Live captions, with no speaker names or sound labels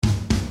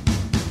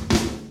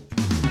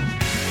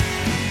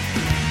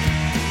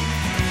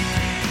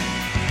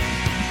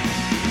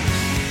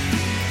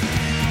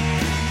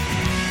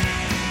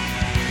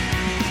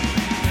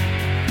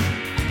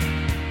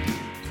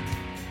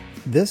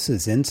This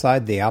is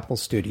Inside the Apple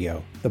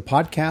Studio, the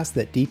podcast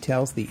that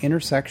details the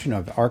intersection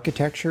of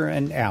architecture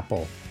and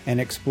Apple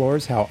and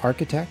explores how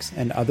architects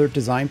and other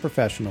design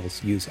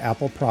professionals use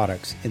Apple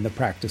products in the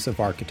practice of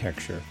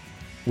architecture.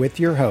 With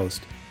your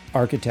host,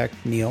 architect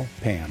Neil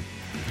Pan.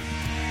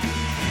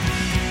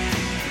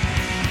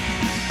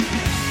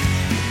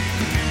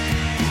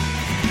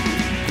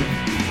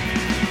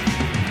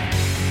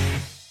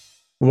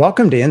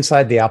 Welcome to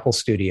Inside the Apple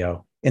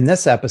Studio. In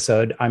this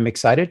episode, I'm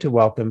excited to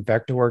welcome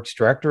Vectorworks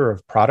Director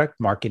of Product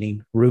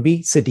Marketing, Ruby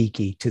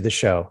Siddiqui, to the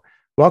show.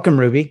 Welcome,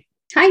 Ruby.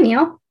 Hi,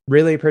 Neil.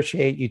 Really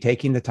appreciate you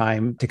taking the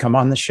time to come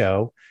on the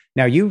show.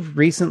 Now, you've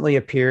recently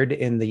appeared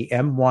in the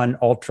M1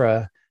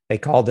 Ultra, they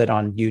called it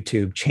on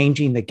YouTube,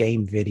 Changing the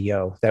Game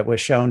video that was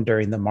shown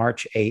during the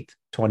March 8th,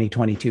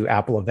 2022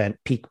 Apple event,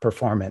 Peak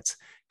Performance.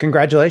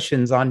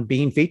 Congratulations on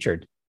being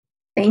featured.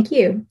 Thank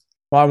you.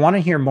 Well, I want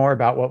to hear more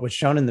about what was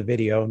shown in the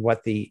video and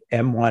what the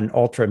M1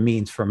 Ultra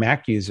means for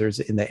Mac users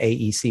in the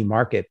AEC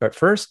market. But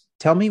first,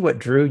 tell me what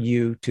drew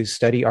you to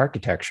study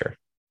architecture.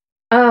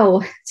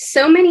 Oh,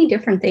 so many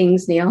different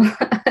things, Neil.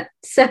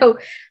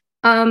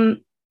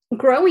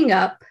 Growing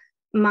up,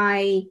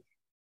 my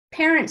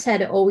parents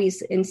had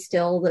always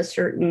instilled a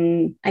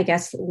certain,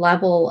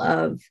 level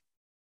of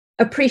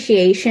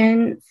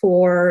appreciation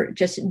for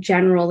just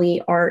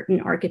generally art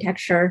and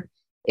architecture.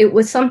 It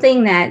was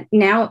something that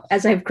now,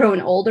 as I've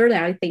grown older,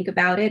 that I think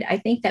about it, I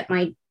think that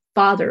my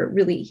father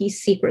he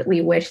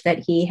secretly wished that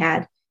he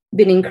had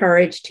been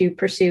encouraged to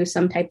pursue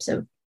some types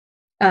of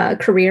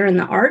career in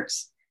the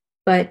arts.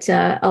 But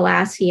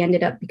alas, he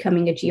ended up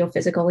becoming a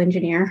geophysical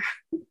engineer.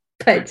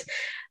 But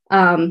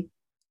I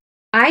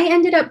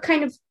ended up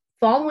kind of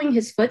following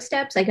his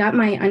footsteps. I got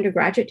my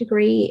undergraduate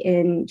degree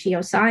in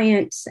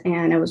geoscience,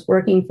 and I was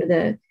working for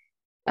the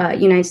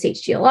United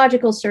States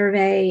Geological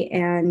Survey,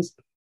 and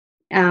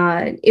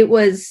it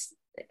was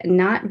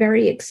not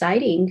very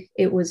exciting.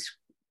 It was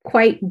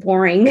quite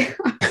boring.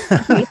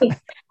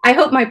 I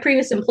hope my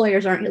previous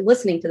employers aren't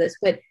listening to this,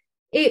 but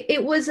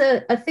it was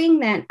a thing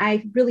that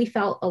I really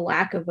felt a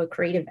lack of a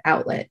creative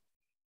outlet.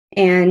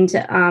 And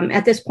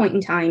at this point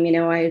in time,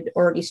 I had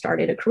already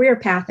started a career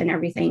path and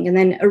everything. And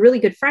then a really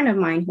good friend of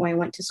mine who I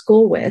went to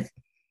school with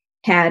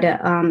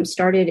had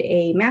started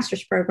a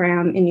master's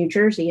program in New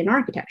Jersey in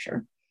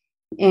architecture.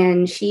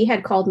 And she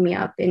had called me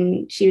up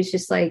and she was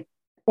just like,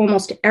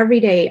 almost every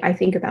day I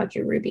think about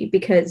you, Ruby,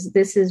 because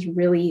this is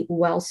really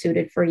well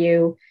suited for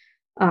you.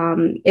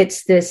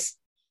 It's this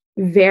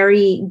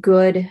very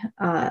good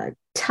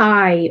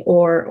tie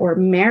or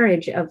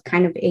marriage of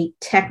kind of a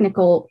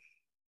technical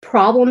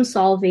problem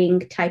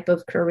solving type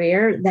of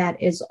career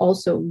that is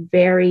also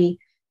very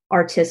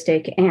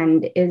artistic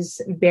and is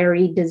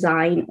very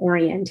design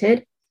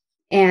oriented.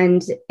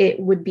 And it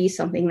would be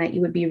something that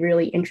you would be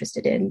really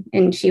interested in.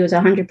 And she was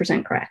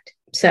 100% correct.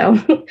 So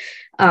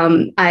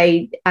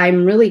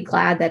I'm really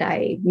glad that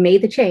I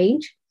made the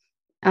change.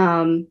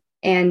 And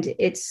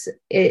it's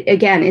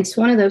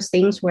one of those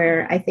things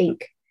where I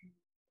think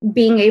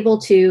being able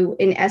to,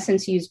 in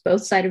essence, use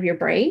both sides of your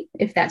brain,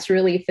 if that's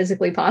really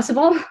physically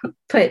possible,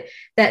 but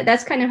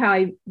that's kind of how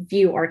I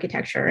view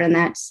architecture. And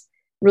that's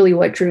really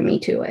what drew me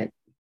to it.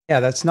 Yeah,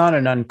 that's not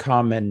an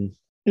uncommon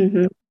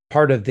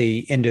part of the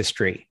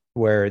industry,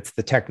 where it's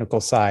the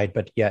technical side,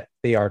 but yet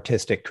the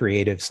artistic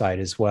creative side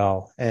as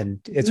well. And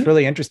it's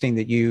really interesting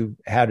that you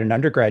had an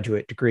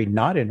undergraduate degree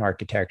not in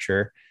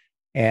architecture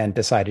and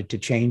decided to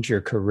change your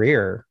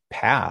career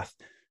path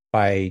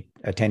by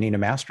attending a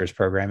master's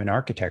program in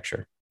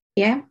architecture.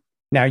 Yeah.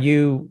 Now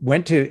you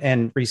went to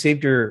and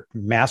received your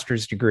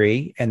master's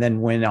degree and then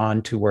went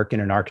on to work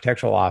in an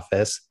architectural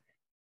office.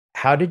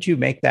 How did you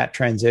make that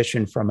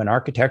transition from an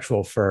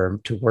architectural firm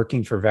to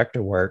working for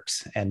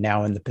Vectorworks and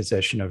now in the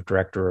position of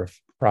director of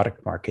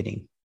product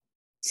marketing?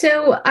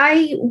 So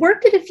I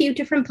worked at a few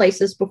different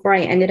places before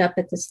I ended up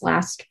at this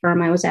last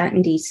firm I was at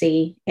in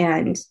DC.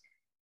 And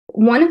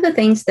one of the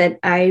things that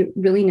I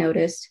really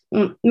noticed,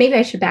 maybe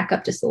I should back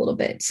up just a little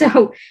bit.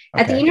 So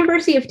at the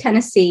University of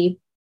Tennessee,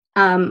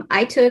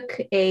 I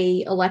took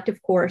a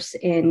elective course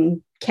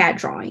in CAD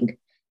drawing,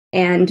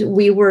 and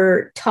we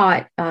were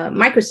taught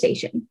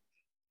MicroStation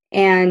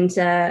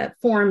and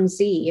Form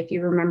Z, if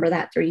you remember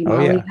that 3D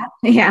modeling.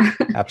 Yeah,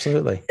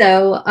 absolutely.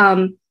 So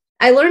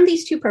I learned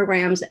these two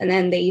programs, and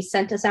then they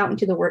sent us out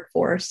into the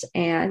workforce,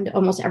 and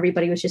almost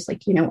everybody was just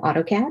like,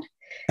 AutoCAD.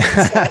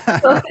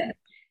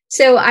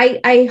 So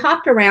I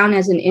hopped around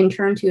as an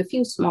intern to a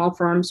few small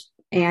firms,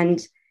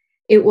 and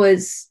it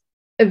was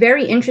a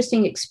very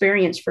interesting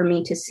experience for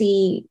me to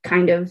see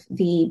kind of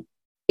the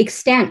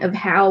extent of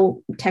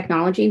how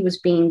technology was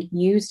being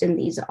used in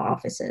these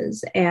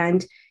offices.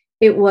 And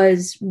it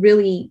was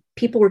really,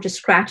 people were just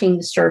scratching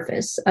the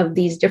surface of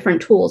these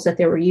different tools that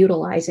they were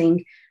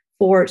utilizing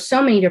for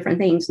so many different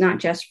things, not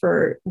just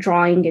for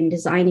drawing and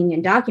designing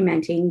and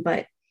documenting,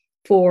 but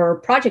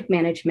for project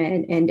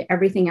management and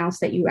everything else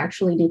that you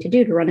actually need to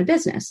do to run a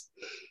business.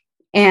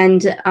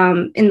 And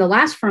in the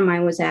last firm I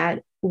was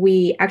at,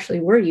 we actually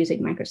were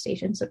using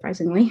MicroStation,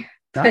 surprisingly.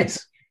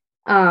 Nice.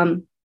 But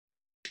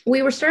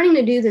we were starting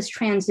to do this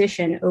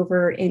transition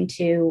over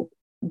into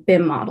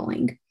BIM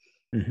modeling.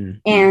 Mm-hmm.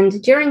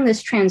 And during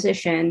this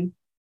transition,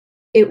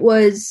 it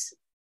was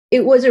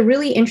a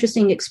really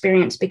interesting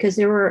experience because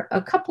there were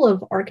a couple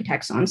of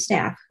architects on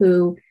staff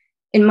who,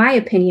 in my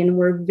opinion,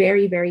 were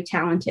very, very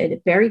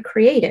talented, very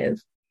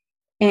creative.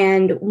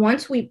 And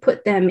once we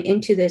put them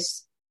into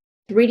this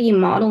 3D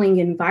modeling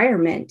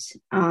environment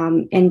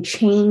and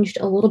changed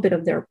a little bit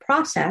of their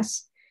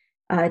process,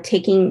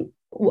 taking,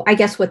 I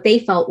guess what they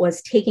felt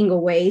was taking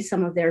away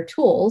some of their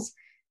tools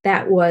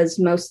that was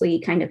mostly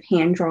kind of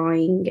hand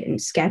drawing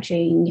and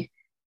sketching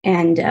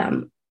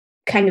and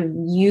kind of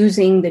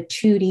using the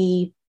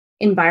 2D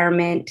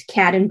environment,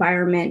 CAD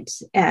environment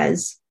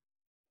as,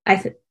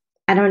 I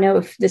don't know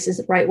if this is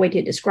the right way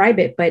to describe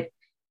it, but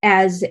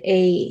as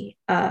a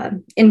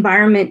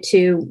environment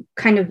to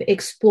kind of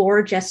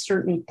explore just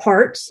certain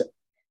parts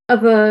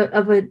of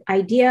an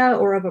idea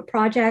or of a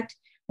project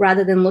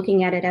rather than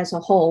looking at it as a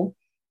whole.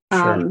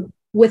 Sure.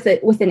 With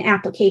an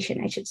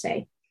application, I should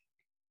say.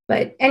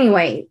 But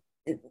anyway,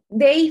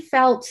 they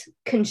felt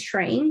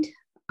constrained.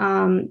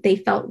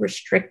 They felt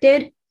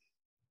restricted.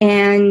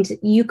 And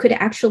you could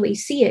actually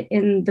see it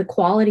in the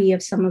quality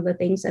of some of the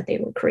things that they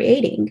were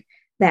creating,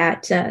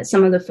 that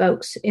some of the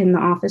folks in the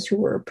office who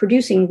were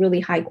producing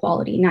really high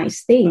quality,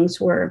 nice things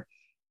were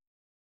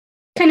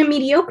kind of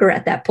mediocre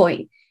at that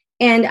point.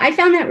 And I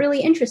found that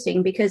really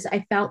interesting because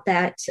I felt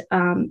that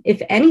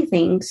if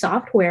anything,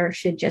 software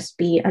should just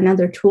be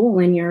another tool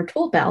in your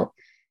tool belt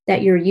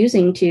that you're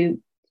using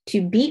to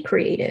be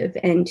creative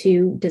and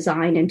to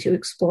design and to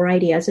explore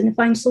ideas and to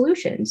find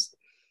solutions.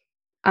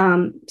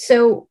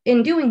 So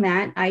in doing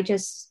that, I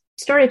just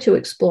started to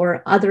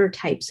explore other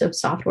types of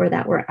software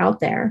that were out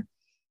there.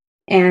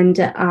 And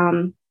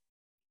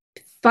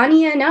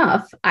funny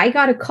enough, I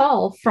got a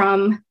call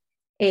from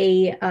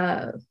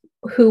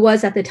who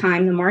was at the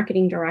time the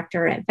marketing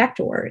director at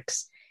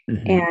Vectorworks,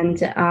 mm-hmm.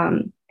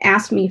 and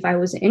asked me if I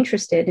was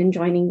interested in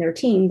joining their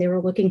team. They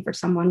were looking for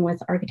someone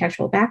with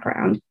architectural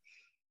background.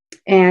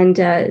 And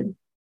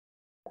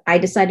I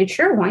decided,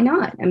 sure, why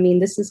not? I mean,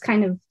 this is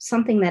kind of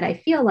something that I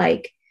feel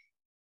like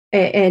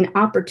an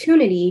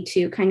opportunity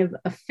to kind of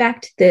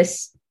affect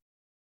this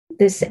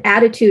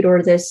attitude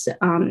or this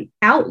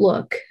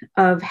outlook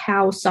of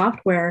how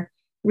software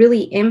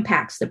really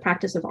impacts the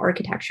practice of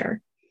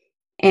architecture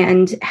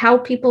and how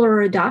people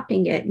are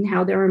adopting it and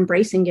how they're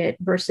embracing it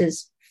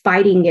versus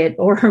fighting it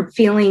or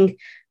feeling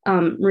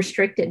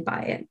restricted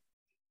by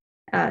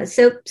it.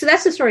 So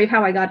that's the story of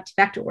how I got to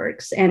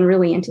Vectorworks and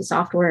really into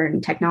software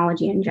and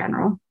technology in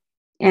general.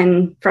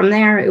 And from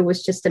there, it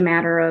was just a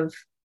matter of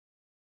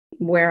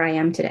where I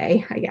am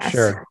today, I guess.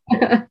 Sure.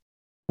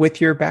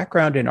 With your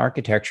background in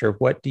architecture,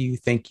 what do you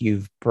think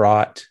you've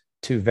brought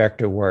to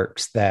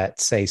Vectorworks that,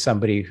 say,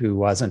 somebody who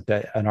wasn't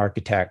an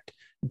architect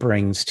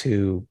brings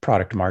to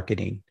product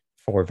marketing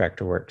for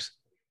Vectorworks?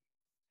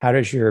 How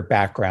does your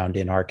background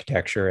in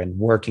architecture and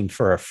working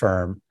for a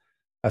firm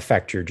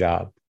affect your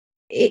job?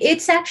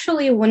 It's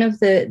actually one of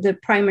the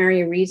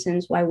primary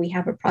reasons why we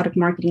have a product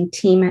marketing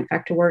team at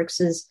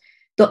Vectorworks is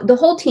the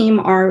whole team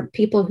are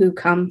people who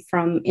come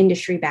from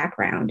industry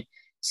background.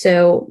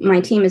 So my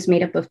team is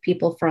made up of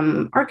people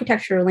from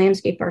architecture,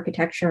 landscape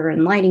architecture,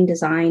 and lighting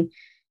design.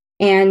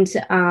 And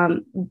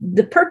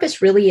the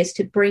purpose really is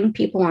to bring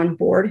people on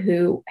board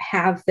who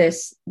have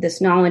this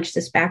knowledge,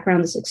 this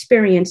background, this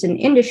experience in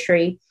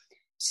industry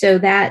so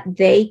that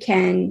they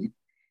can,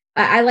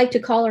 I like to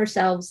call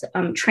ourselves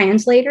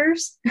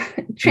translators,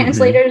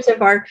 translators mm-hmm.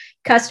 of our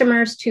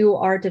customers to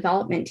our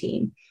development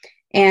team.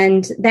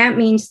 And that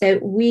means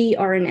that we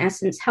are, in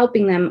essence,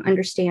 helping them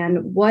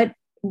understand what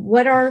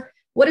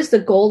is the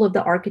goal of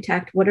the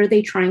architect? What are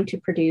they trying to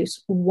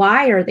produce?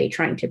 Why are they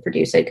trying to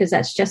produce it? Because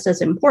that's just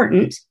as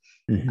important.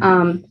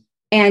 Mm-hmm.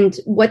 And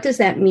what does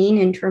that mean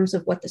in terms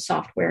of what the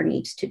software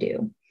needs to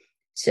do?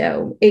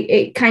 So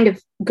it kind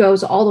of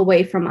goes all the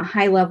way from a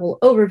high level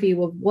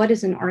overview of what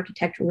does an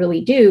architect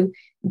really do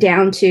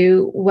down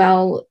to,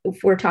 well,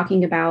 if we're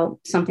talking about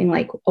something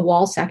like a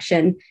wall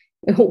section,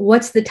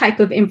 what's the type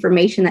of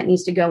information that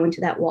needs to go into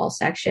that wall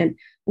section?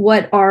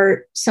 What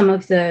are some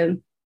of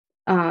the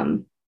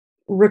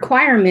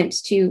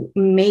requirements to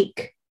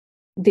make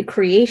the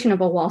creation of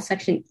a wall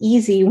section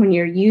easy when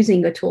you're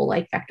using a tool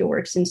like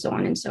Vectorworks and so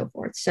on and so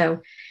forth?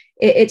 So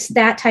it's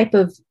that type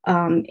of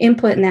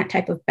input and that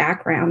type of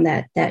background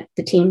that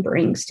the team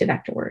brings to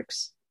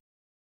Vectorworks.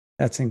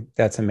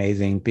 That's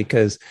amazing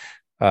because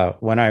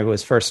when I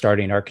was first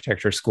starting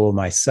architecture school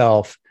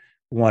myself,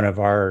 one of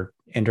our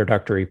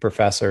introductory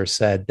professors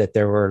said that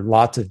there were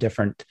lots of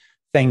different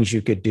things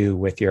you could do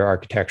with your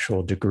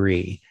architectural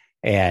degree.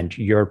 And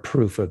you're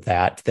proof of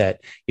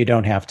that you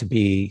don't have to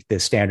be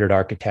the standard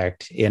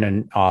architect in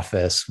an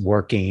office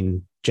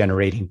working,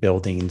 generating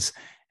buildings,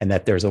 and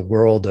that there's a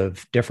world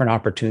of different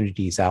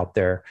opportunities out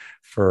there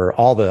for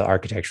all the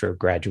architecture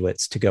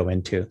graduates to go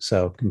into.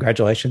 So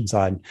congratulations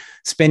on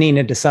spinning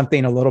into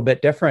something a little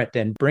bit different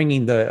and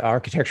bringing the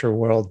architecture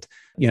world,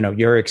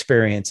 your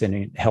experience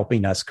in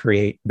helping us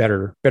create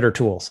better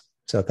tools.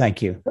 So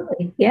thank you.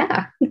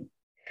 Yeah.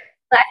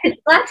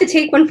 glad to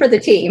take one for the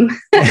team.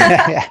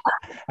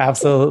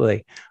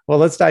 Absolutely. Well,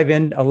 let's dive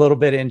in a little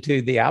bit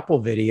into the Apple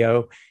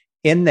video.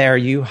 In there,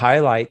 you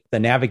highlight the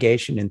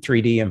navigation in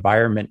 3D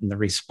environment and the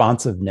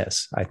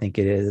responsiveness, I think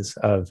it is,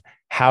 of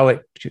how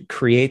it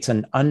creates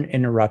an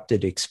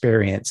uninterrupted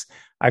experience.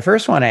 I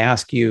first want to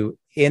ask you,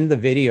 in the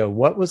video,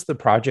 what was the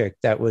project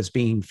that was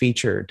being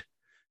featured?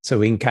 So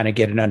we can kind of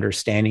get an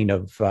understanding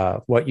of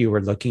what you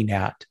were looking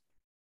at.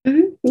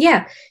 Mm-hmm.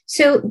 Yeah.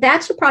 So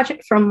that's a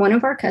project from one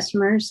of our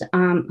customers,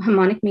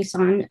 Harmonic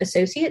Maison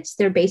Associates.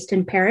 They're based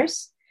in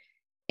Paris.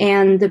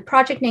 And the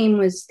project name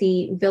was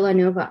the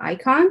Villanova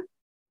Icon.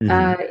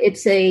 Mm-hmm.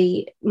 It's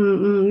a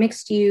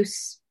mixed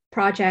use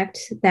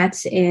project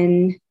that's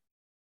in,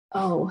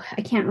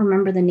 I can't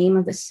remember the name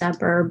of the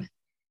suburb.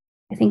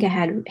 I think I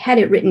had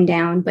it written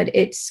down, but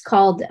it's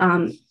called,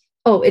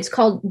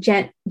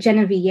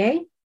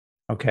 Gennevilliers.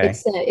 Okay.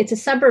 It's a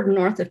suburb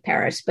north of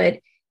Paris, but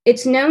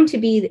it's known to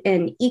be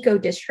an eco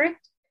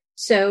district.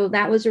 So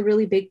that was a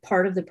really big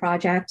part of the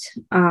project.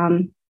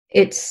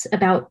 It's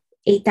about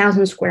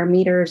 8,000 square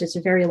meters. It's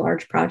a very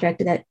large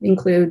project that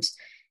includes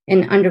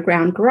an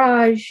underground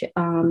garage.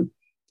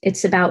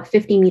 It's about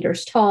 50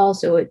 meters tall.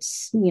 So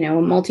it's, a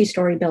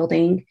multi-story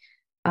building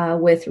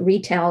with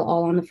retail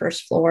all on the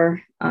first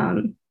floor.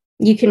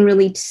 You can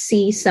really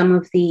see some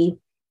of the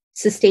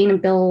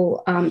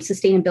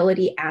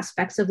sustainability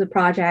aspects of the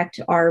project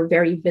are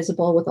very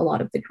visible with a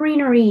lot of the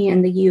greenery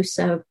and the use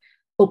of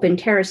open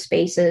terrace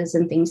spaces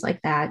and things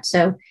like that.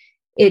 So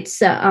it's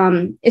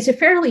a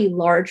fairly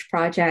large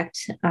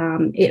project.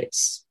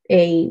 It's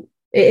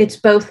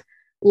both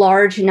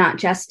large, not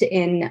just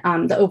in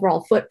the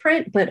overall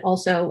footprint, but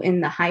also in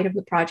the height of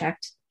the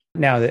project.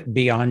 Now, that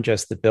beyond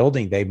just the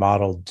building, they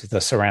modeled the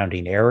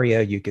surrounding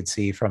area. You could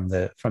see from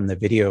the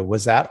video.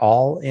 Was that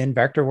all in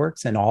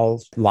Vectorworks and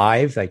all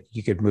live? Like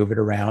you could move it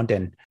around,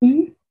 and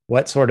mm-hmm.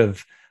 What sort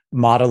of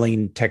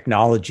modeling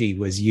technology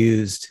was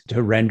used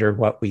to render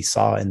what we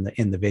saw in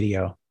the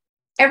video?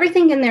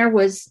 Everything in there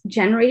was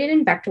generated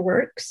in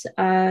Vectorworks.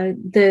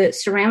 The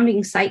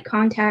surrounding site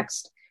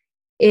context,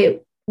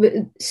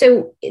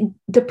 so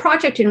the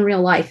project in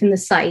real life in the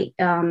site,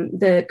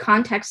 the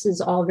context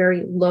is all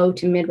very low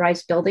to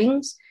mid-rise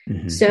buildings.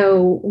 Mm-hmm.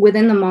 So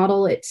within the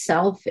model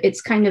itself,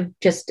 it's kind of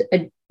just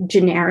a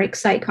generic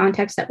site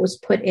context that was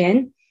put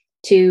in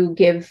to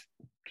give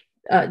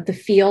the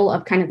feel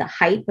of kind of the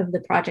height of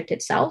the project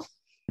itself.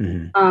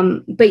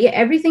 Mm-hmm. But yeah,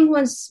 everything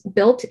was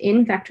built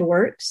in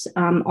Vectorworks,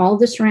 all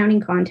the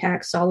surrounding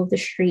context, all of the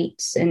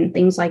streets and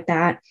things like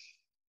that.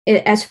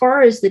 As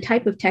far as the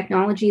type of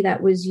technology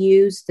that was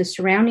used, the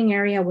surrounding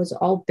area was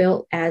all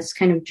built as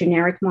kind of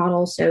generic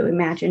models. So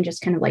imagine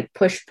just kind of like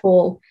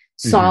push-pull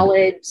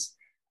solids.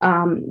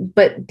 Mm-hmm.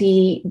 But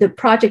the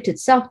project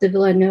itself, the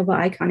Villanova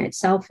Icon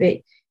itself,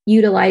 it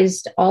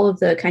utilized all of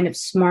the kind of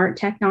smart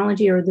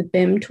technology or the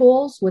BIM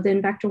tools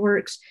within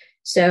Vectorworks.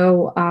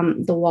 So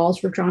the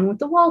walls were drawn with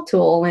the wall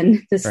tool,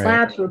 and the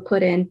slabs were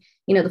put in,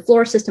 the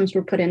floor systems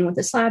were put in with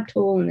the slab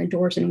tool, and the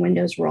doors and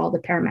windows were all the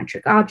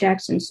parametric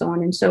objects, and so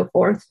on and so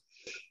forth.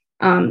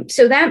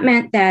 So that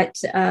meant that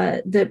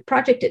the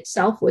project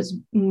itself was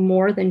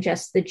more than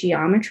just the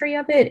geometry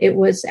of it. It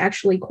was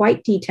actually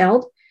quite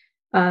detailed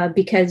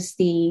because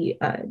the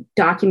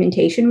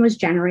documentation was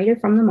generated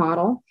from the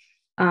model.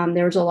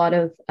 There was a lot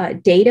of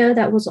data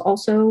that was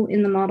also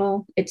in the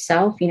model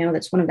itself.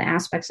 That's one of the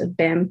aspects of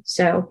BIM.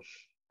 So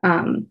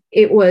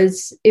it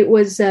was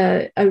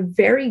a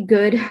very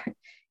good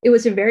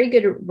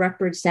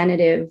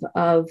representative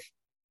of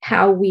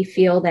how we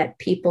feel that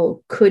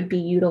people could be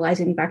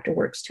utilizing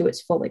Vectorworks to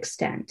its full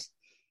extent.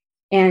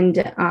 And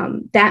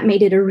that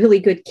made it a really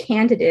good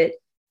candidate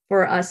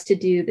for us to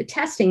do the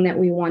testing that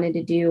we wanted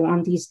to do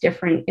on these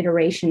different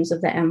iterations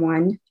of the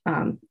M1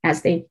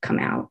 as they come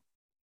out.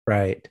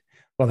 Right.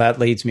 Well, that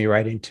leads me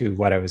right into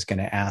what I was going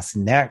to ask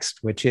next,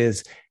 which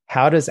is,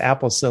 how does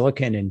Apple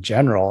Silicon in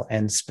general,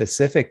 and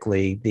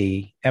specifically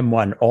the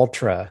M1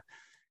 Ultra,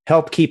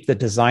 help keep the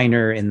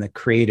designer in the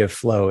creative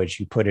flow, as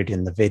you put it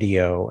in the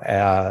video,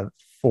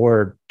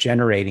 for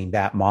generating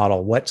that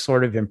model? What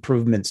sort of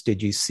improvements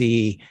did you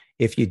see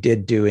if you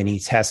did do any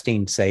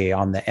testing, say,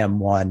 on the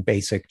M1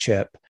 basic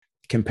chip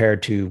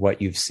compared to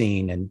what you've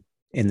seen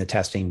in the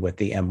testing with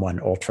the M1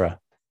 Ultra?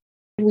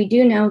 We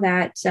do know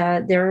that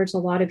there's a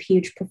lot of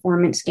huge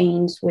performance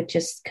gains, which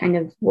is kind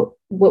of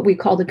what we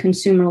call the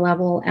consumer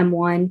level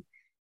M1.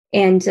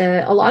 And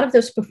a lot of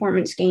those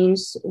performance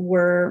gains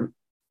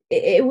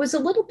it was a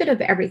little bit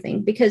of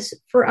everything, because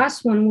for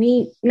us,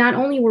 not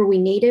only were we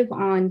native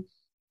on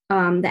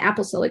the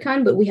Apple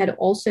Silicon, but we had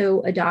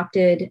also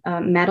adopted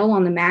Metal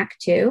on the Mac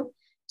too.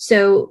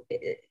 So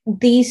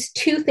these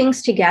two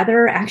things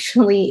together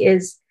actually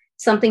is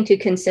something to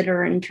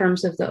consider in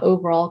terms of the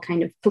overall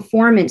kind of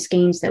performance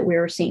gains that we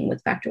were seeing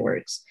with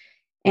Vectorworks.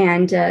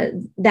 And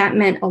that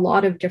meant a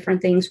lot of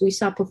different things. We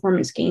saw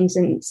performance gains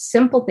in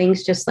simple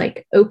things, just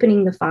like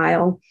opening the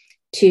file,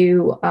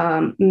 to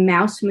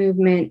mouse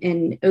movement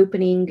and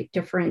opening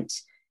different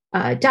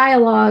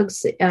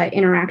dialogues,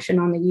 interaction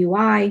on the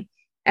UI,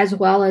 as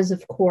well as,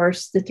 of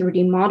course, the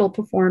 3D model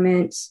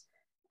performance,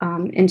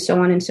 and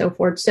so on and so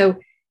forth. So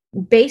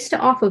based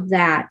off of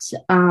that,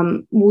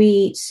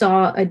 we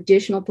saw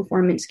additional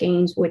performance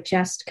gains with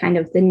just kind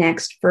of the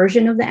next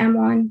version of the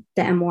M1,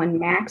 the M1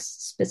 Max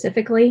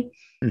specifically.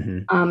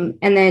 Mm-hmm.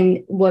 And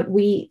then what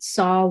we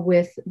saw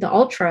with the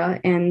Ultra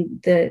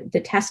and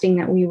the testing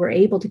that we were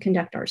able to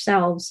conduct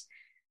ourselves,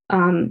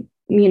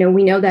 we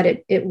know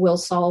that it will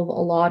solve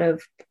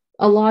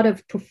a lot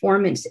of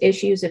performance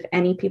issues, if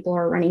any people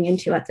are running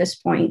into at this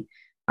point.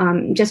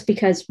 Just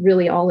because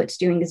really all it's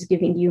doing is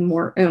giving you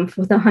more oomph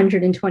with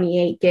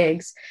 128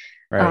 gigs.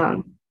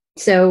 Right.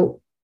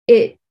 So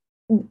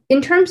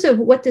in terms of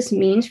what this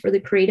means for the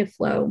creative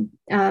flow,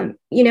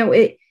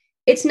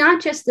 it's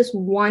not just this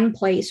one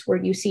place where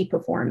you see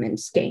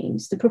performance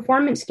gains. The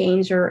performance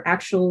gains are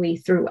actually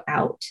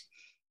throughout.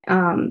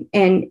 And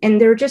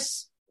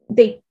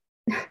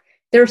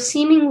they're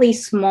seemingly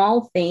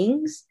small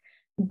things,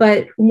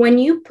 but when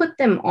you put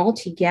them all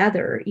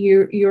together,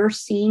 you're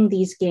seeing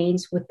these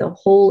gains with the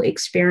whole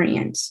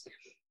experience.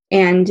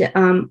 And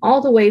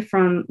all the way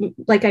from,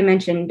 like I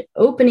mentioned,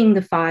 opening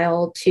the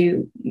file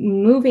to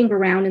moving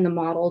around in the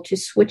model to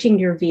switching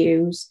your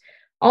views,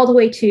 all the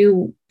way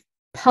to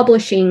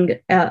publishing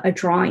a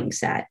drawing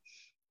set.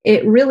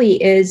 It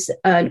really is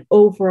an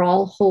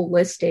overall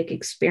holistic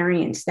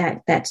experience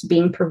that's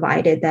being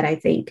provided that I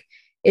think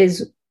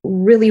is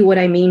really what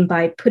I mean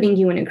by putting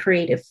you in a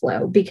creative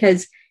flow,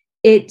 because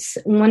it's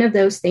one of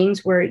those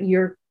things where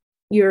you're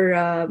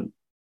in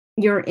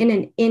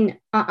an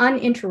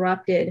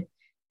uninterrupted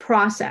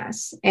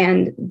process.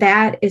 And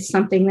that is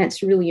something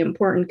that's really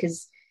important,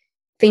 because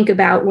think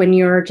about when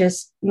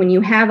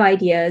you have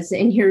ideas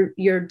and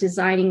you're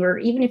designing, or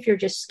even if you're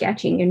just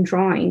sketching and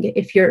drawing,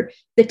 if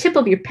the tip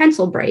of your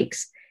pencil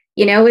breaks,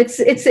 it's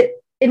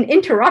an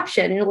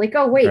interruption. And you're like,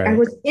 oh, wait, right. I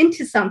was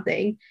into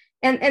something.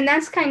 And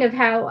that's kind of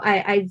how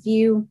I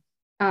view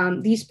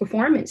these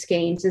performance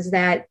gains, is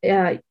that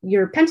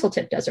your pencil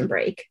tip doesn't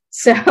break.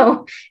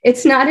 So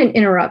it's not an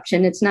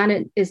interruption. It's not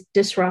a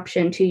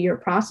disruption to your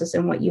process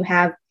and what you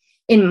have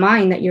in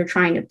mind that you're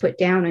trying to put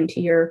down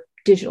into your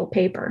digital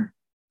paper.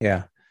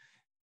 Yeah.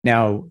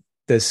 Now,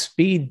 the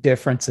speed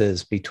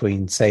differences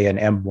between, say, an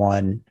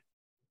M1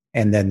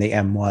 and then the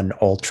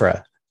M1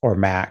 Ultra or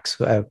Max,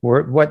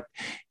 what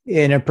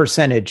in a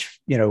percentage,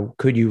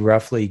 could you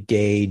roughly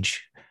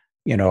gauge,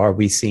 are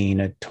we seeing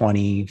a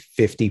 20,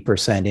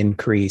 50%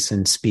 increase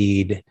in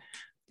speed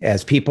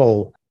as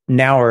people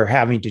now are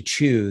having to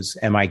choose,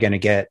 am I going to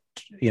get,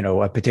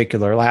 a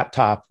particular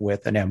laptop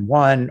with an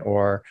M1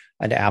 or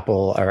an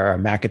Apple or a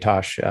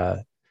Macintosh,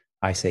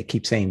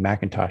 keep saying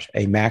Macintosh,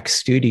 a Mac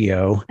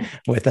Studio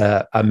with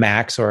a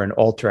Max or an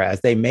Ultra?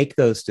 As they make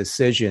those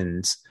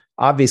decisions,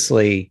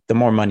 obviously, the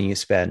more money you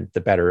spend,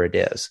 the better it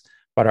is.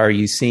 But are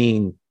you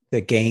seeing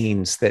the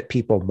gains that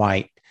people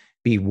might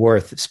be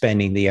worth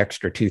spending the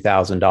extra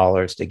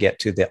 $2,000 to get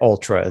to the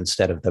Ultra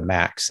instead of the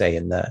Max, say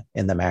in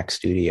the Mac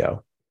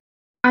Studio?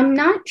 I'm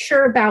not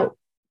sure about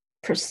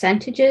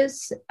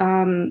percentages,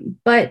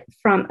 but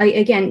from,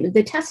 again,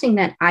 the testing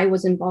that I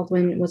was involved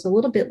in was a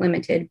little bit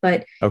limited,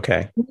 but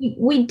okay,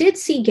 we did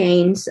see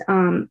gains.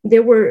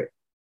 There were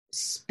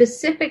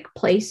specific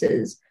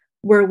places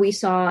where we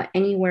saw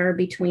anywhere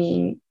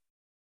between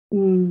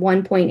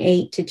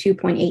 1.8 to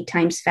 2.8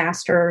 times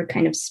faster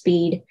kind of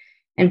speed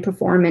and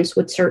performance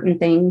with certain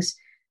things.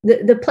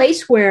 The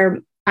place where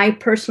I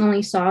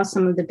personally saw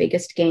some of the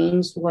biggest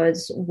gains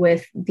was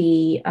with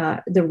the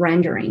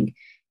rendering,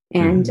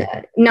 and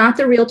not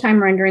the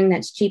real-time rendering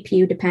that's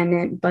GPU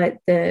dependent, but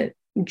the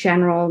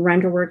general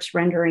RenderWorks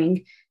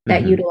rendering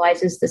that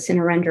utilizes the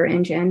Cinerender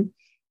engine.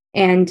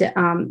 And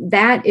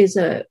that is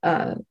a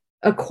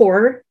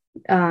core,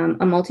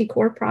 a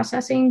multi-core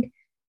processing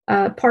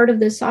part of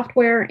the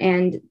software.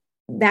 And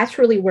that's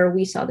really where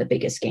we saw the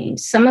biggest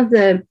gains. Some of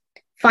the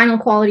final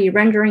quality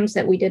renderings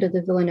that we did of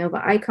the Villanova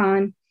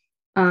icon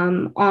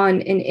on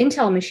an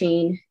Intel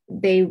machine,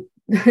 the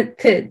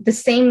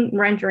same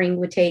rendering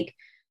would take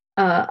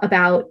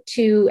about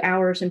 2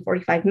 hours and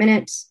 45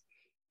 minutes.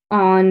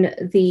 On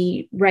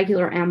the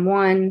regular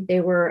M1,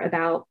 they were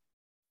about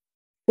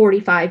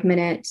 45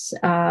 minutes.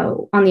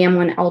 On the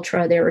M1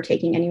 Ultra, they were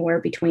taking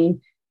anywhere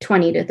between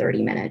 20 to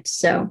 30 minutes.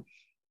 So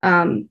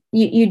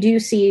you do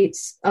see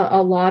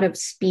a lot of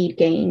speed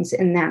gains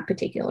in that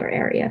particular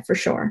area for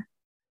sure.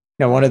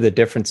 Now, one of the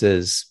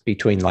differences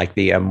between like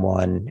the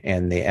M1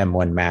 and the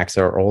M1 Max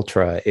or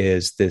Ultra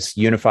is this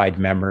unified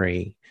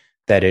memory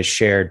that is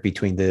shared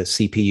between the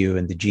CPU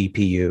and the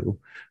GPU.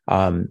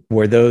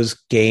 Were those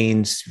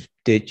gains,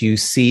 did you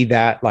see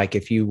that, like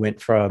if you went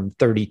from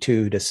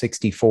 32 to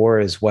 64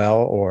 as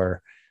well,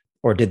 or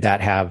did that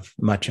have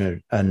much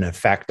of an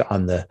effect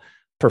on the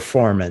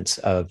performance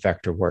of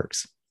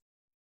Vectorworks?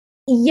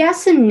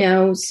 Yes and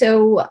no.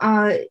 So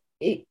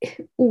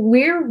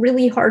we're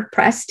really hard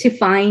pressed to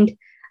find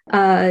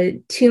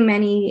too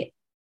many,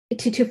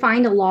 to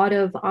find a lot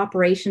of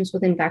operations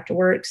within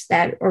Vectorworks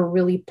that are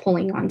really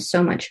pulling on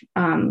so much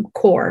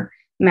core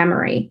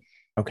memory.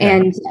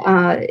 Okay.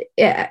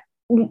 And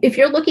if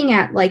you're looking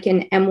at like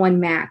an M1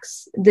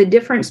 Max, the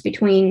difference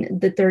between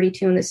the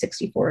 32 and the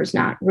 64 is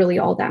not really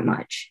all that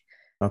much.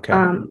 Okay.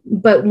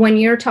 But when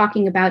you're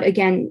talking about,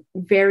 again,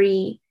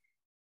 very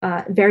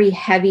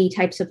heavy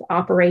types of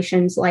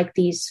operations like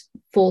these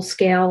full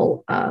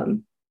scale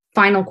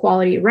final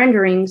quality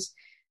renderings,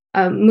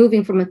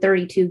 moving from a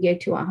 32 gig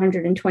to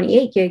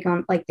 128 gig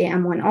on like the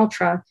M1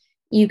 Ultra,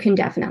 you can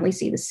definitely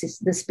see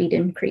the speed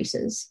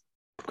increases.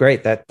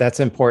 Great. That's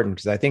important,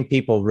 because I think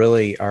people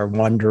really are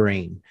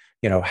wondering,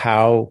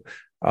 how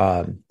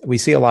we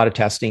see a lot of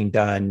testing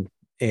done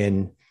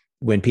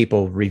when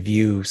people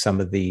review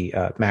some of the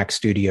Mac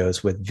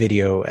Studios with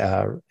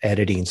video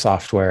editing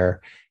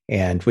software,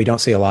 and we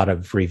don't see a lot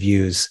of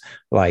reviews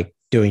like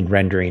doing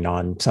rendering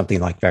on something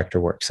like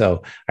Vectorworks.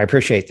 So I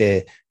appreciate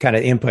the kind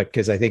of input,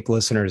 because I think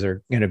listeners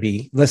are going to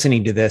be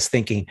listening to this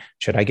thinking,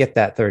 should I get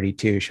that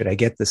 32? Should I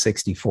get the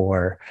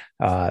 64?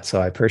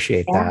 So I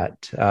appreciate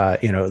that,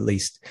 at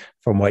least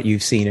from what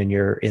you've seen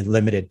in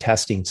limited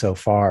testing so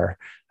far,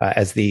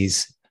 as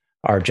these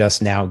are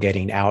just now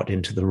getting out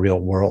into the real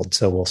world.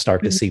 So we'll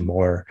start to see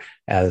more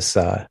as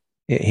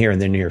here in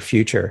the near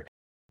future.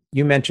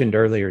 You mentioned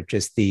earlier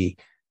just the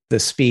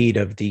speed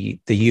of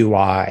the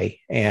UI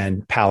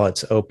and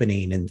palettes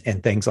opening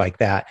and things like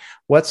that.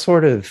 What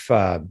sort of,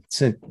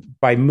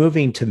 by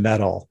moving to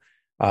metal,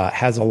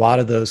 has a lot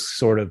of those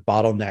sort of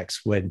bottlenecks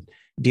when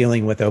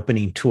dealing with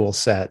opening tool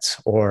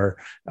sets or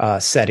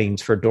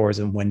settings for doors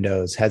and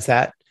windows? Has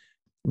that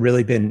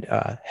really been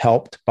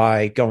helped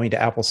by going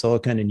to Apple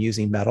Silicon and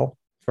using metal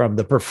from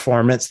the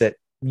performance that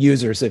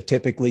users have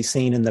typically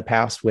seen in the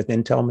past with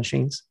Intel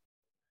machines?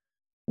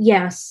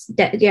 Yes,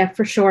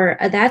 for sure.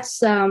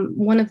 That's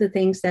one of the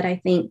things that I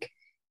think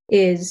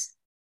is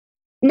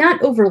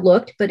not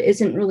overlooked, but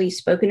isn't really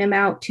spoken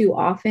about too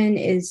often,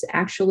 is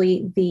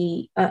actually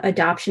the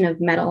adoption of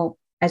metal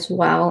as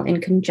well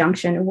in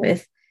conjunction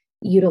with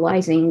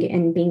utilizing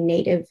and being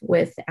native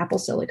with Apple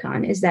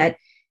Silicon, is that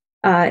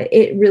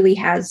it really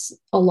has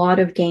a lot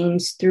of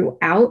gains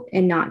throughout,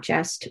 and not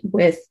just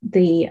with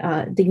the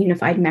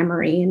unified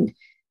memory and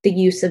the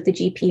use of the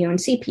GPU and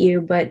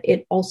CPU, but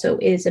it also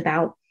is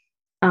about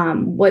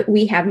what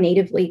we have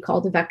natively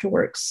called the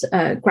Vectorworks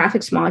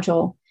graphics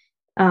module,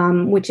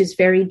 which is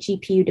very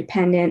GPU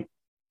dependent,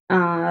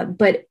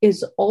 but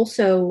is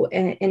also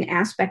an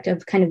aspect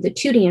of kind of the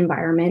 2D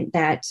environment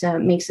that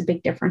makes a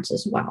big difference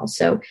as well.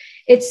 So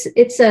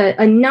it's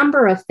a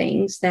number of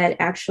things that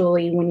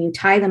actually, when you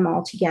tie them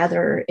all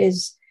together,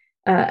 is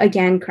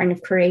again kind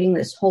of creating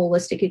this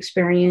holistic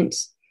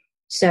experience.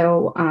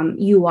 So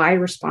UI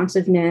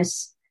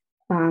responsiveness,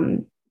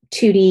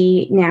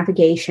 2D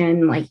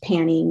navigation, like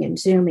panning and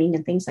zooming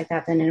and things like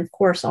that. Then, and of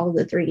course, all of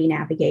the 3D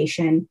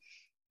navigation,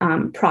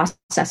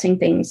 processing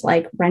things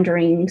like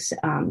renderings,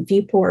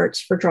 viewports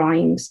for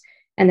drawings,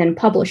 and then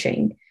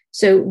publishing.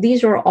 So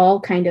these are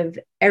all kind of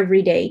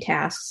everyday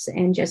tasks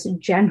and just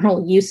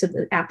general use of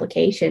the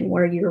application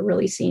where you're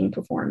really seeing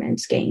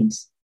performance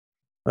gains.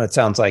 Well, it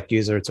sounds like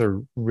users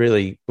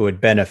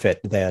would benefit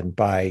then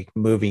by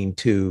moving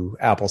to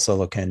Apple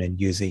Silicon and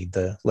using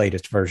the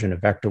latest version of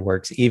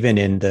Vectorworks, even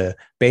in the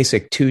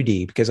basic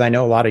 2D, because I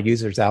know a lot of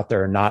users out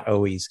there are not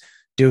always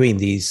doing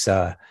these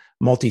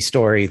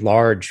multi-story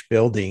large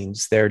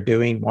buildings. They're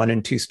doing 1-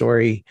 and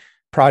 2-story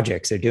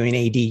projects. They're doing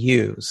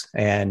ADUs.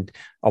 And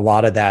a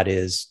lot of that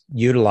is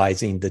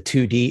utilizing the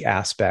 2D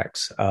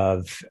aspects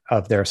of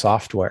their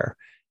software.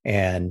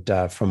 And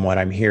from what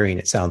I'm hearing,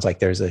 it sounds like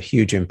there's a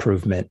huge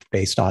improvement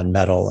based on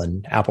Metal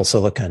and Apple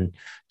Silicon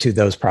to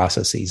those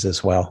processes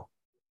as well.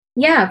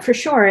 Yeah, for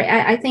sure.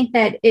 I think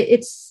that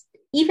it's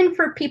even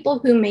for people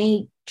who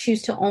may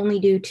choose to only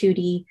do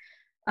 2D,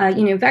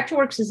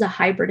 Vectorworks is a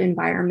hybrid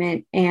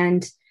environment.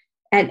 And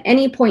at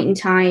any point in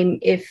time,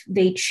 if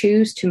they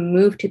choose to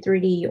move to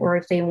 3D, or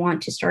if they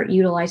want to start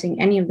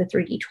utilizing any of the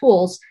 3D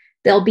tools,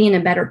 they'll be in a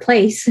better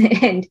place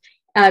and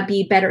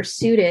be better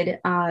suited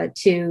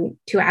to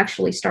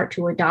actually start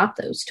to adopt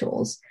those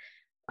tools.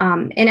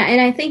 And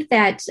I think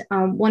that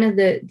one of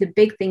the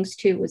big things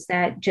too was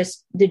that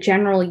just the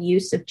general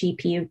use of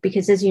GPU,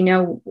 because as you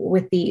know,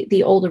 with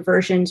the older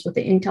versions with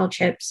the Intel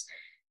chips,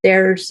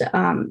 there's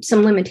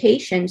some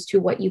limitations to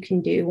what you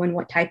can do and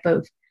what type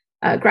of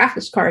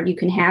graphics card you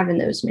can have in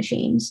those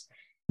machines.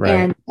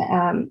 Right.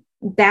 And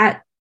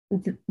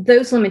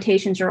those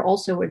limitations are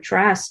also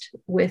addressed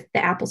with the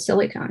Apple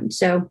Silicon.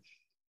 So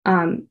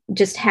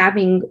just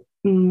having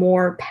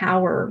more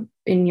power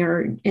in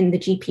the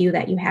GPU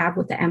that you have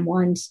with the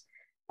M1s,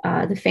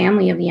 the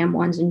family of the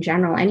M1s in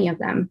general, any of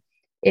them,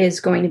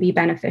 is going to be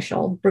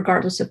beneficial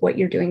regardless of what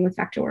you're doing with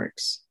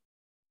Vectorworks.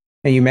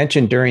 And you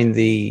mentioned during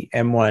the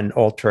M1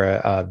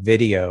 Ultra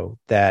video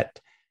that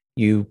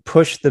you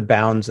push the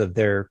bounds of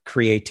their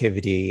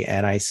creativity.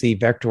 And I see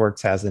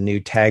Vectorworks has a new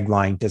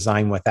tagline,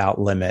 "Design without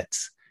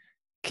limits."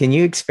 Can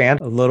you expand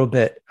a little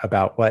bit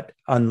about what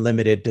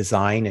unlimited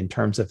design in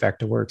terms of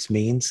Vectorworks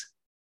means?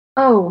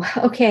 Oh,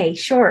 okay,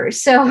 sure.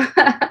 So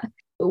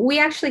we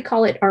actually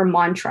call it our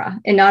mantra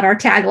and not our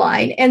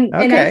tagline. And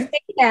I say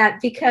that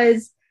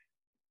because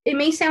it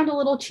may sound a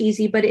little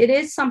cheesy, but it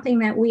is something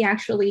that we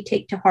actually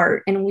take to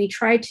heart, and we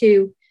try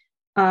to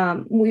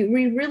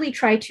we really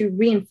try to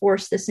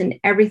reinforce this in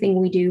everything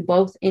we do,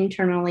 both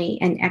internally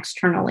and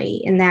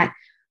externally. In that,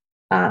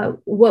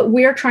 what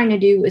we're trying to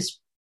do is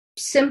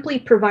simply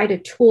provide a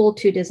tool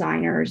to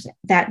designers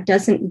that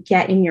doesn't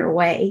get in your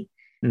way.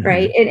 Mm-hmm.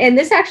 Right. And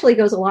this actually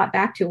goes a lot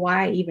back to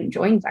why I even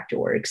joined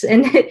Vectorworks.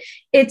 And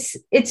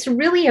it's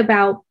really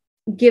about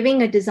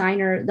giving a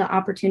designer the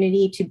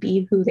opportunity to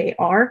be who they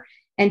are,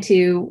 and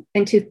to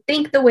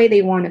think the way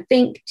they want to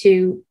think,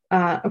 to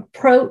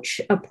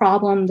approach a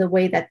problem the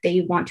way that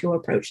they want to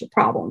approach the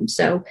problem.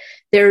 So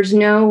there's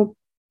no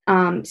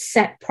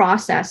set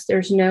process.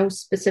 There's no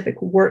specific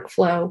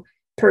workflow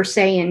per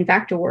se in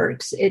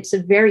Vectorworks. It's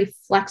a very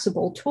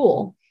flexible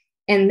tool.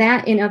 And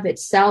that in of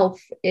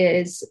itself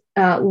is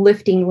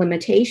lifting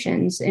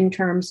limitations in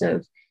terms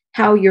of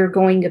how you're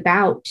going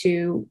about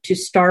to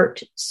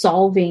start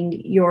solving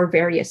your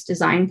various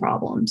design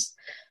problems.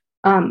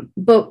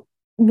 But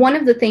one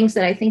of the things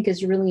that I think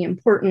is really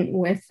important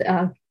with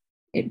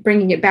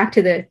bringing it back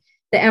to the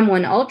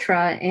M1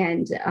 Ultra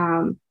and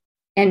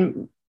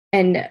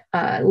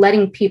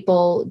letting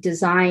people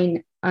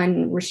design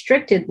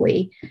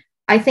unrestrictedly,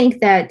 I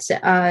think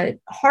that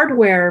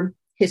hardware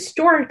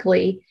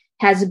historically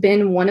has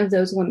been one of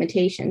those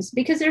limitations,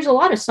 because there's a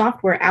lot of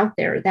software out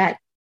there that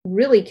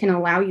really can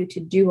allow you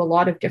to do a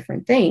lot of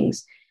different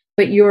things,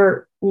 but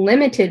you're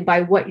limited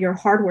by what your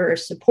hardware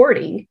is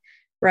supporting,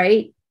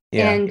 right?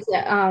 Yeah. And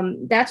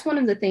that's one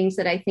of the things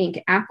that I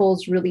think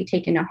Apple's really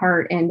taken to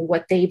heart, and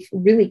what they've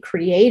really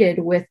created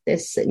with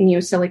this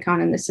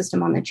NeoSilicon and the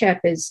system on the chip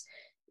is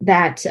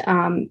that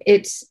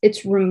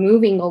it's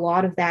removing a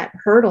lot of that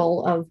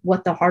hurdle of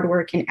what the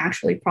hardware can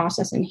actually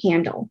process and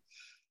handle.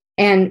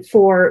 And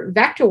for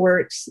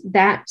Vectorworks,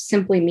 that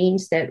simply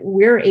means that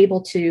we're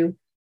able to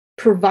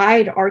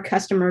provide our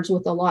customers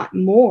with a lot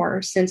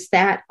more, since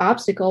that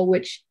obstacle,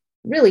 which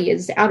really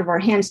is out of our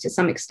hands to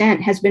some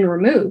extent, has been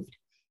removed.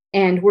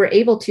 And we're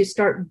able to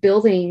start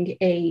building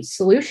a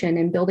solution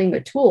and building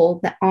a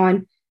tool that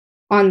on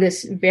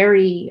this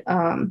very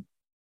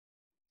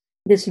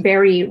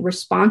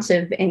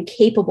responsive and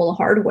capable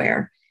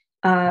hardware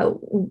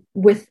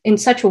in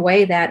such a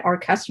way that our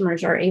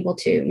customers are able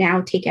to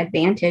now take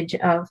advantage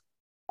of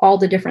all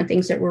the different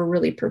things that we're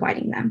really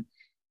providing them.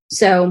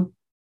 So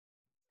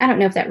I don't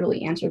know if that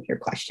really answered your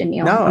question,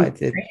 Neil. No, it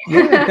did.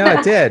 Yeah, no,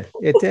 it did.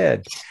 It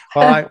did.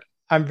 Well,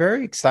 I'm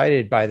very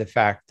excited by the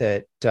fact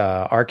that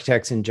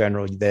architects in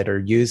general that are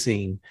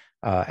using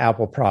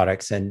Apple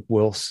products and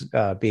will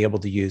be able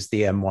to use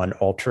the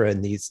M1 Ultra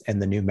and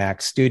the new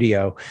Mac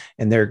Studio,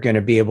 and they're going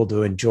to be able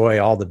to enjoy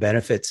all the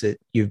benefits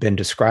that you've been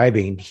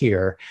describing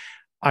here.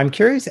 I'm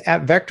curious,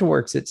 at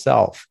Vectorworks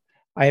itself,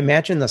 I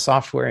imagine the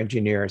software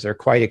engineers are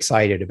quite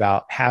excited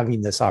about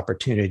having this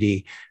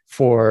opportunity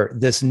for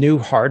this new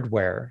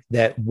hardware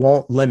that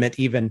won't limit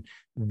even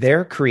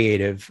their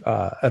creative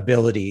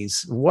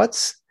abilities.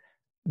 What's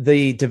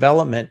the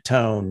development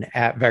tone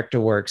at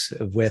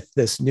Vectorworks with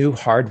this new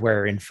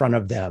hardware in front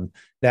of them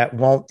that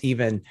won't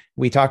even,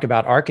 we talk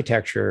about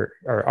architecture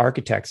or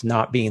architects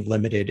not being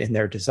limited in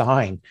their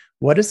design.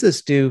 What does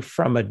this do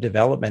from a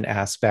development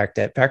aspect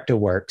at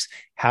Vectorworks?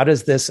 How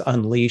does this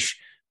unleash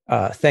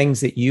things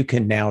that you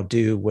can now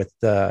do with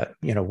the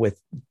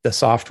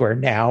software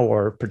now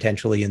or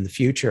potentially in the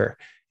future?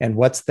 And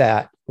what's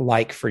that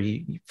like for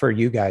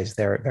you guys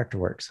there at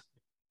Vectorworks?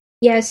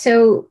 Yeah,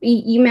 so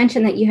you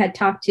mentioned that you had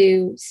talked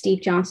to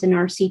Steve Johnson,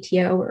 our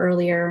CTO,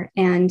 earlier,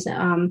 and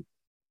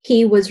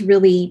he was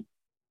really,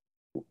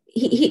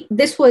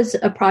 this was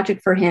a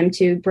project for him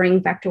to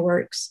bring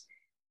Vectorworks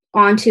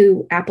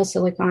onto Apple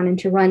Silicon and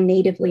to run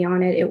natively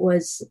on it. It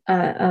was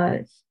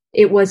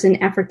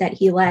an effort that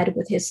he led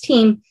with his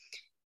team,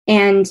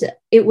 and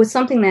it was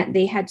something that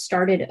they had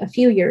started a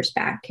few years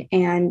back,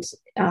 and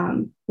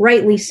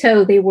rightly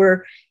so. They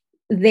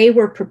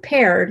were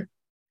prepared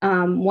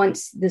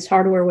once this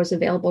hardware was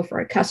available for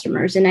our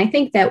customers. And I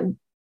think that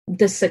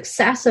the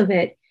success of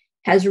it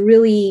has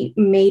really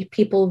made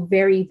people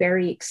very,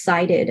 very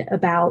excited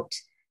about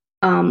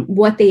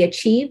what they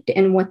achieved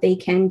and what they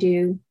can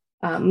do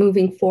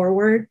moving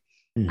forward.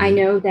 Mm-hmm. I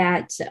know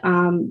that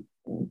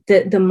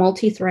the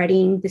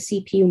multi-threading, the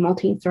CPU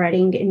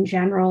multi-threading in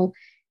general,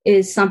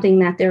 is something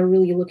that they're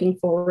really looking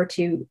forward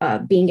to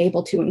being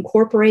able to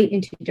incorporate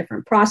into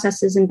different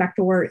processes in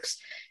Vectorworks.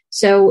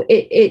 So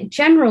it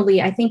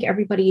generally, I think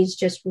everybody is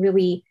just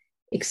really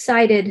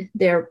excited.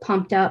 They're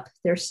pumped up.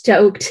 They're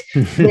stoked.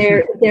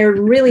 They're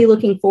really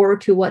looking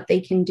forward to what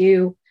they can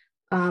do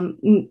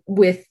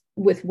with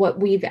what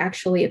we've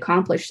actually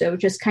accomplished. So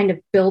just kind of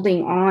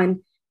building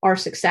on our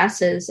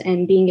successes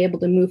and being able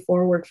to move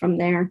forward from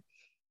there.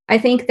 I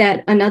think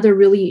that another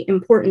really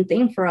important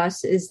thing for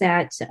us is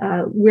that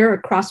we're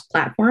a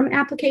cross-platform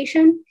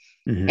application.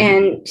 Mm-hmm.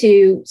 And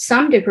to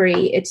some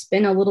degree, it's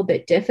been a little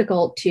bit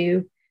difficult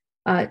to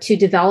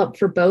develop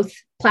for both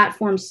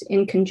platforms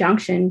in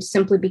conjunction,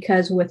 simply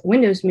because with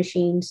Windows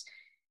machines,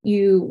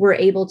 you were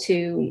able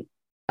to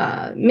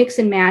mix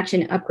and match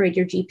and upgrade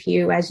your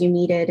GPU as you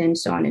needed, and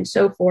so on and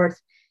so forth.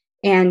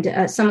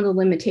 And some of the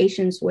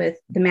limitations with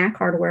the Mac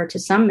hardware to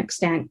some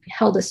extent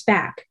held us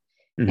back.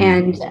 Mm-hmm.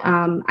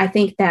 And I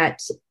think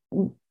that,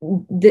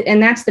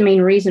 and that's the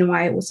main reason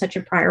why it was such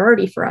a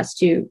priority for us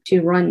to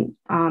run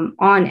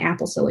on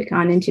Apple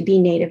Silicon and to be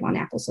native on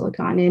Apple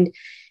Silicon.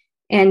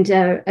 And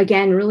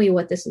again, really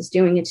what this is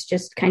doing, it's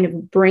just kind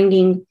of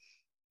bringing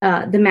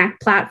the Mac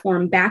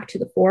platform back to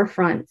the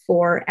forefront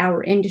for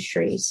our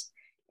industries.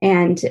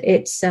 And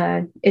it's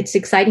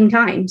exciting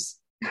times.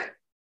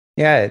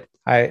 Yeah,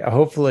 I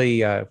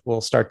hopefully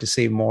we'll start to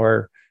see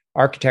more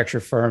architecture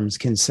firms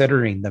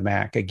considering the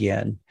Mac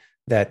again,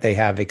 that they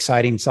have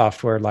exciting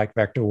software like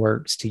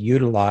Vectorworks to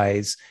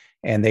utilize,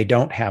 and they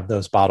don't have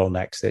those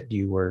bottlenecks that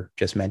you were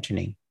just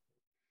mentioning.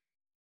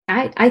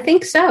 I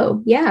think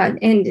so. Yeah.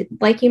 And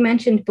like you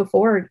mentioned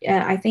before,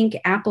 I think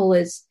Apple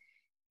is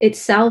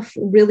itself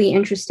really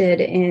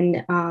interested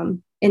in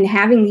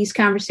having these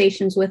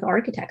conversations with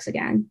architects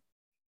again.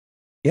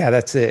 Yeah,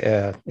 that's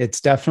it.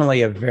 It's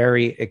definitely a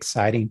very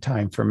exciting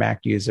time for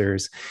Mac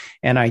users.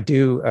 And I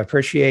do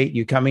appreciate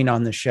you coming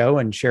on the show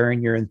and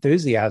sharing your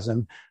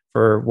enthusiasm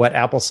for what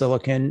Apple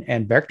Silicon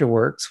and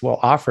Vectorworks will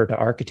offer to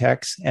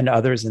architects and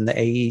others in the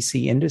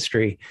AEC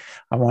industry.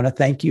 I want to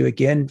thank you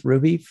again,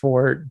 Ruby,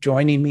 for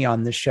joining me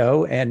on the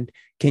show. And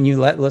can you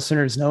let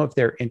listeners know if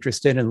they're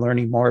interested in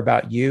learning more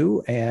about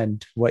you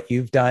and what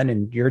you've done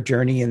and your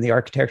journey in the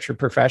architecture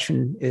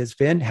profession has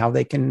been, how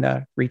they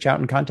can reach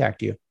out and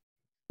contact you?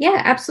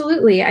 Yeah,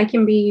 absolutely. I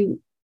can be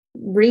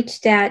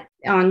reached on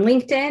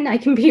LinkedIn. I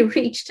can be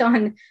reached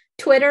on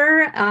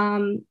Twitter.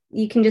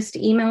 You can just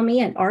email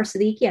me at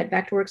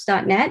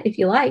rsadiki@vectorworks.net if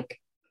you like.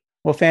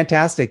 Well,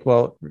 fantastic.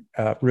 Well,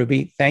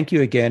 Ruby, thank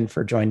you again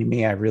for joining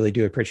me. I really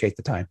do appreciate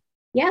the time.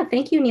 Yeah,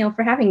 thank you, Neil,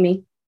 for having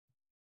me.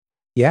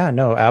 Yeah,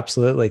 no,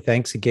 absolutely.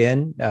 Thanks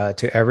again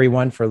to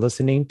everyone for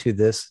listening to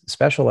this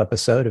special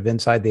episode of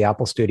Inside the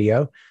Apple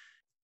Studio.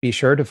 Be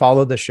sure to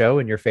follow the show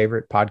in your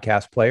favorite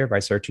podcast player by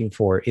searching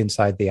for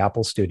Inside the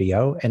Apple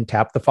Studio and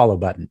tap the follow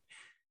button.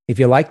 If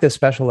you like this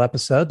special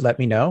episode, let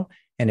me know.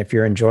 And if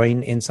you're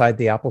enjoying Inside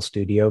the Apple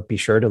Studio, be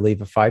sure to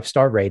leave a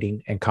 5-star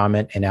rating and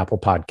comment in Apple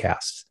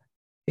Podcasts.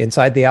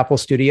 Inside the Apple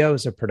Studio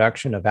is a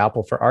production of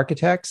Apple for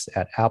Architects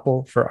at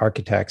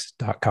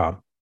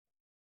appleforarchitects.com.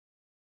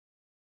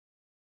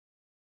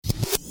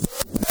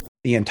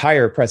 The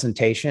entire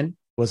presentation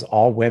was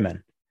all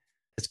women.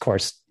 It's, of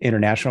course,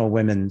 International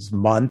Women's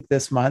Month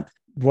this month.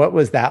 What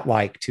was that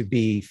like to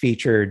be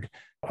featured,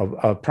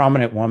 a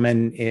prominent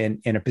woman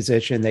in a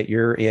position that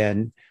you're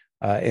in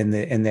the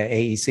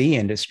AEC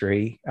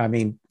industry? I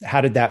mean,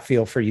 how did that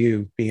feel for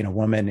you, being a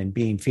woman and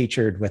being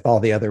featured with all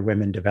the other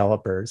women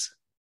developers?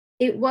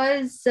 It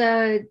was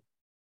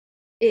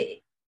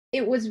it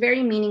was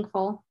very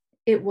meaningful.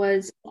 It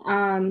was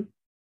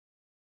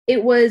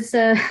it was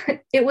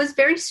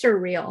very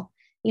surreal.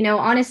 You know,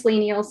 honestly,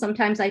 Neil,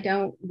 sometimes I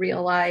don't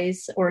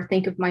realize or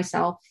think of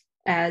myself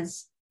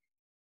as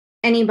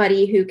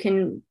anybody who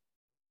can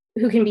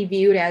be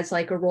viewed as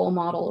like a role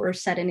model or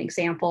set an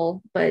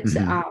example. But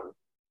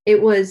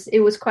it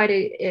was quite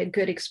a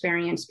good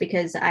experience,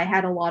 because I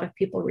had a lot of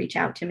people reach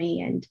out to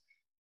me and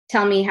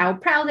tell me how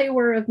proud they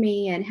were of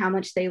me and how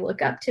much they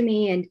look up to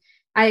me. And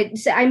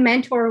I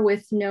mentor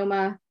with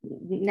NOMA,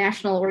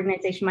 National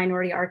Organization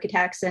Minority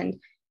Architects,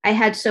 and I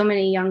had so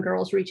many young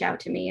girls reach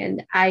out to me,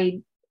 and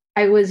I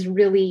was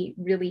really,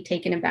 really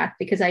taken aback,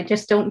 because I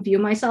just don't view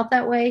myself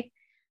that way.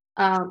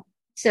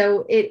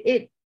 So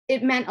it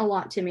meant a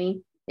lot to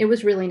me. It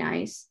was really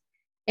nice.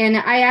 And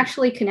I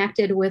actually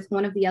connected with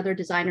one of the other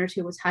designers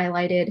who was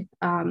highlighted,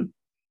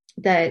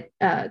 the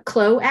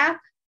Clo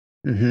app,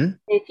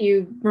 if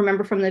you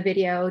remember from the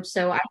video.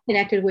 So I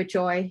connected with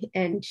Joy,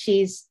 and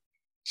she's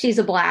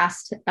a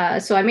blast.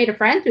 So I made a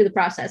friend through the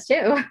process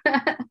too.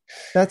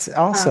 That's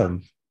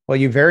awesome. Well,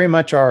 you very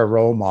much are a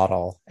role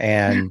model.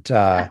 And,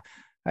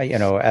 you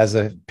know, as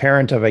a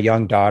parent of a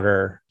young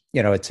daughter,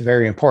 you know, it's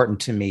very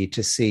important to me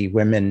to see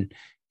women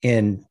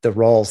in the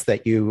roles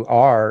that you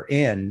are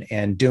in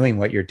and doing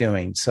what you're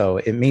doing. So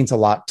it means a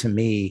lot to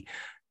me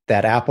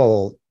that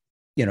Apple,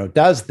 you know,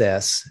 does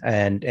this,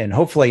 and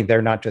hopefully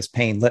they're not just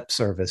paying lip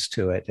service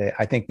to it.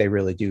 I think they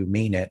really do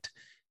mean it.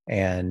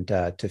 And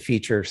to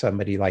feature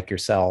somebody like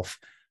yourself,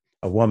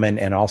 a woman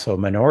and also a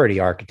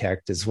minority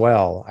architect as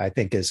well, I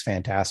think is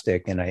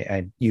fantastic.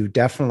 And you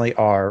definitely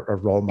are a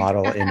role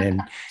model,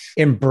 and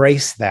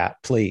embrace that,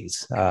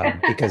 please,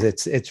 because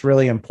it's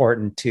really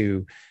important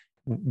to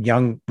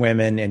young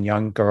women and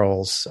young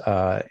girls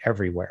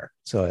everywhere.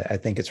 So I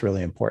think it's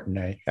really important.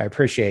 I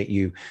appreciate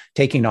you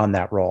taking on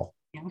that role.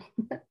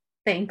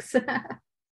 Thanks.